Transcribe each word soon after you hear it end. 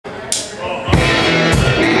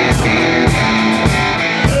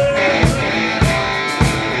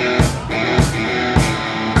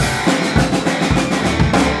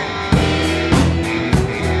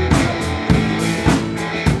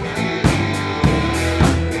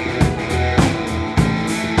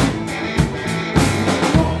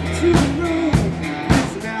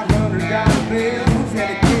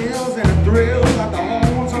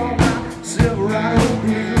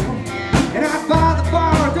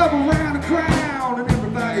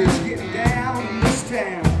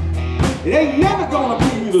gonna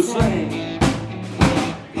be the same.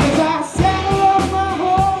 As I saddle up my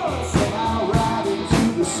horse and I'll ride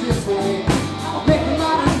into the city, I'll make a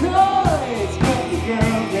lot of noise, but the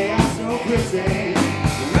girls, they are so pretty.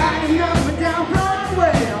 Riding up and down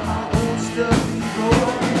Broadway on my old stuffy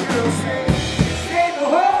boy, the girls say, "Stay the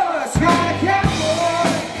horse, ride a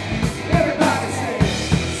cowboy." Everybody say,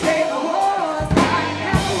 "Stay the horse, ride a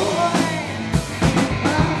cowboy."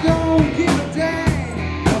 I don't give a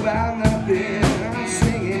dang about nothing. I'm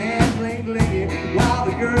singing and bling-blinging while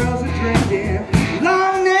the girls are drinking.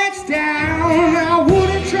 Long necks down, I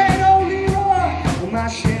wouldn't trade old Leroy for my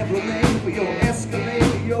Chevrolet, for your Escalade,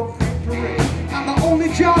 for your Freak Parade. I'm the only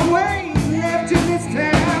John Wayne left in this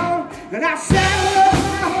town. And I saddle up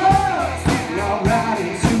my horse and I'll ride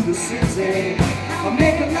into the city. I'll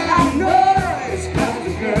make a lot of noise, cause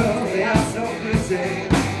the girls, they are so pretty.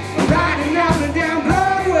 I'm riding up and down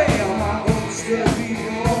Broadway on my old stuffy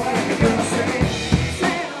boy. And the girls say,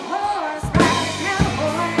 "Stay the horse, ride a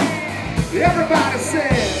cowboy." Everybody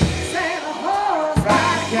says, "Stay the horse,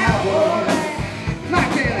 ride a cowboy."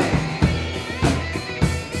 Like it.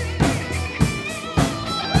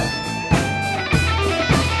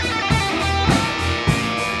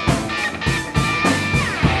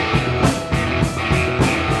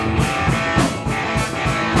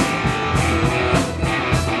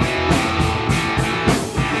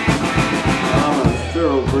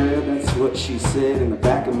 Thoroughbred, that's what she said in the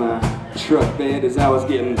back of my truck bed as I was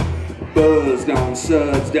getting buzzed on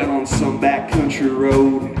suds down on some backcountry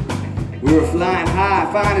road. We were flying high,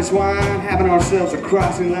 fine as wine, having ourselves a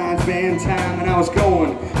crossing lines band time, and I was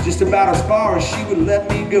going just about as far as she would let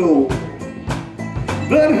me go.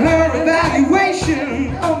 But her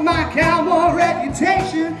evaluation of my cowboy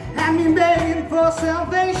reputation had me begging for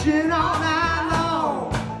salvation all night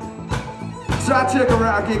long. So I took her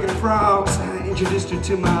out kicking frogs, I introduced her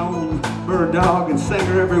to my old bird dog, and sang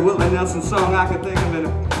her every Willie Nelson song I could think of in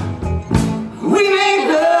it. We made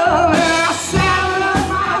love and I saddled up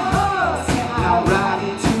my horse and I'll ride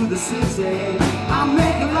into the city. I'll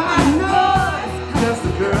make a lot of noise, cause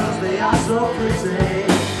the girls, they are so pretty.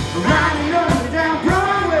 Riding up and down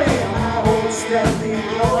Broadway on my old stuffy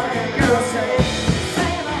boy, and the girls say,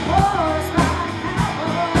 "Stay the horse, ride a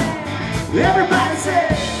cowboy." Everybody say,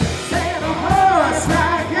 "Stay the horse,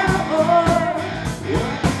 ride a cowboy."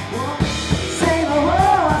 Say the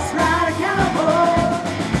horse, ride a cowboy.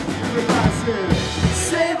 Everybody say,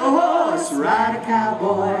 "Say the horse, ride a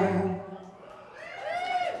cowboy."